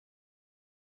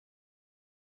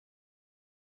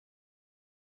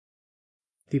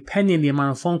depending on the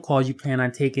amount of phone calls you plan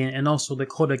on taking and also the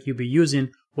codec you'll be using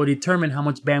will determine how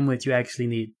much bandwidth you actually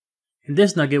need. In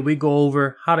this nugget, we go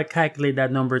over how to calculate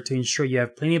that number to ensure you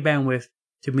have plenty of bandwidth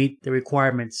to meet the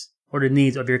requirements or the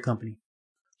needs of your company.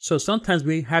 So sometimes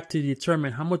we have to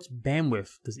determine how much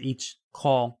bandwidth does each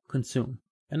call consume.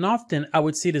 And often I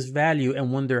would see this value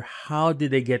and wonder, how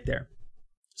did they get there?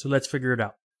 So let's figure it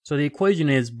out. So the equation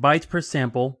is bytes per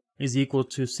sample is equal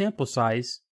to sample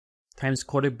size times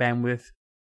codec bandwidth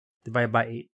divided by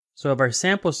 8. So if our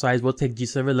sample size, we'll take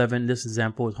G711, this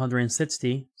example is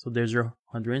 160. So there's your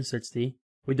 160.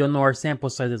 We don't know our sample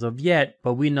size as of yet,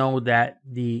 but we know that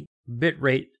the bit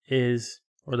rate is,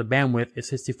 or the bandwidth is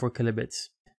 64 kilobits.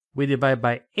 We divide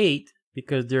by 8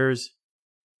 because there's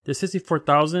the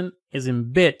 64,000 is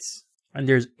in bits and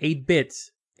there's 8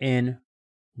 bits in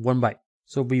 1 byte.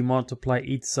 So we multiply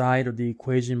each side of the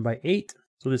equation by 8.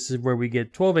 So this is where we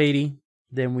get 1280.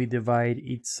 Then we divide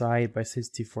each side by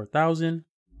 64,000.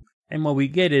 And what we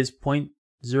get is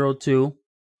 0.02,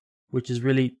 which is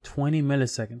really 20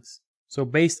 milliseconds. So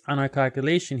based on our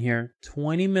calculation here,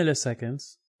 20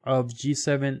 milliseconds of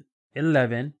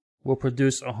G711 will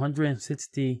produce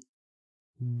 160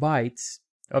 bytes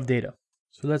of data.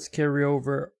 So let's carry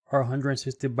over our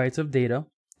 160 bytes of data.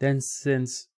 Then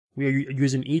since we are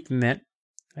using Ethernet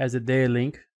as a data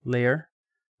link layer,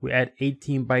 we add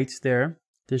 18 bytes there.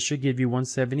 This should give you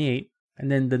 178. And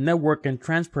then the network and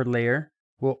transport layer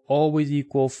will always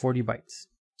equal 40 bytes.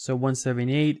 So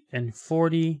 178 and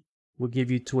 40 will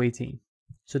give you 218.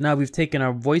 So now we've taken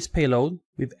our voice payload,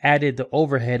 we've added the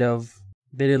overhead of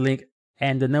data link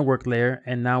and the network layer,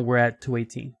 and now we're at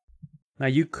 218. Now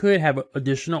you could have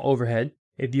additional overhead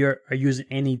if you are using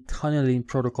any tunneling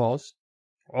protocols.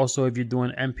 Also, if you're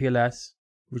doing MPLS,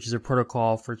 which is a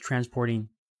protocol for transporting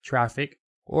traffic,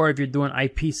 or if you're doing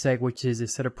IPsec, which is a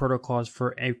set of protocols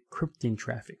for encrypting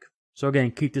traffic. So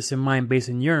again, keep this in mind based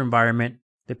on your environment,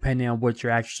 depending on what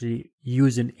you're actually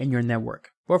using in your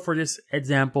network. But for this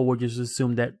example, we'll just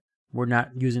assume that we're not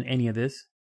using any of this.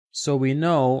 So we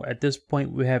know at this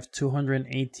point we have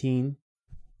 218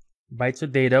 bytes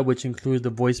of data, which includes the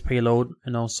voice payload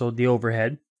and also the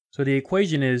overhead. So the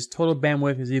equation is total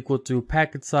bandwidth is equal to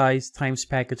packet size times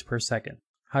packets per second.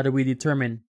 How do we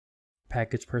determine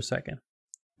packets per second?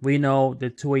 We know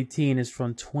that 218 is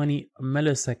from 20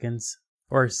 milliseconds,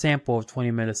 or a sample of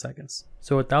 20 milliseconds.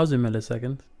 So 1000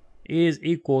 milliseconds is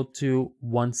equal to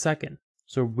 1 second.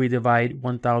 So we divide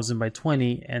 1000 by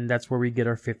 20, and that's where we get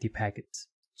our 50 packets.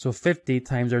 So 50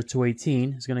 times our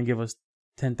 218 is going to give us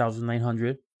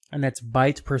 10,900, and that's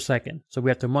bytes per second. So we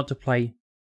have to multiply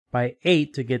by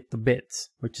 8 to get the bits,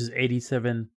 which is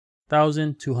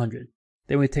 87,200.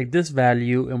 Then we take this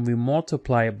value and we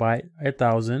multiply it by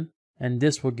 1,000, and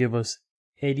this will give us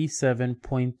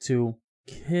 87.2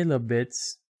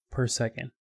 kilobits per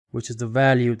second, which is the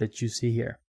value that you see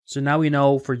here. So now we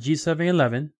know for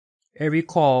G711, every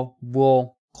call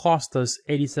will cost us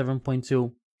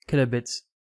 87.2 kilobits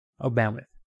of bandwidth.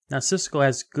 Now Cisco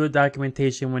has good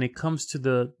documentation when it comes to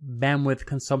the bandwidth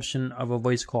consumption of a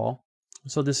voice call.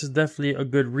 So this is definitely a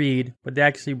good read, but they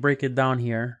actually break it down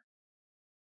here.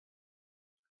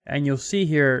 And you'll see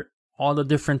here all the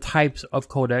different types of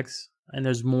codecs, and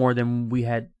there's more than we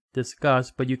had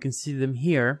discussed, but you can see them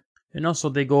here. And also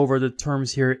they go over the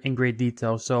terms here in great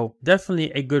detail. So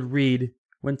definitely a good read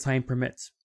when time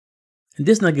permits. In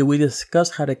this nugget, we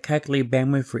discuss how to calculate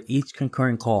bandwidth for each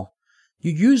concurrent call.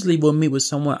 You usually will meet with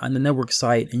someone on the network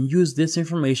side and use this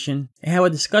information and have a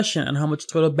discussion on how much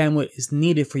total bandwidth is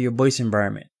needed for your voice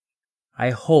environment. I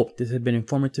hope this has been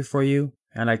informative for you,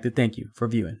 and I'd like to thank you for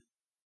viewing.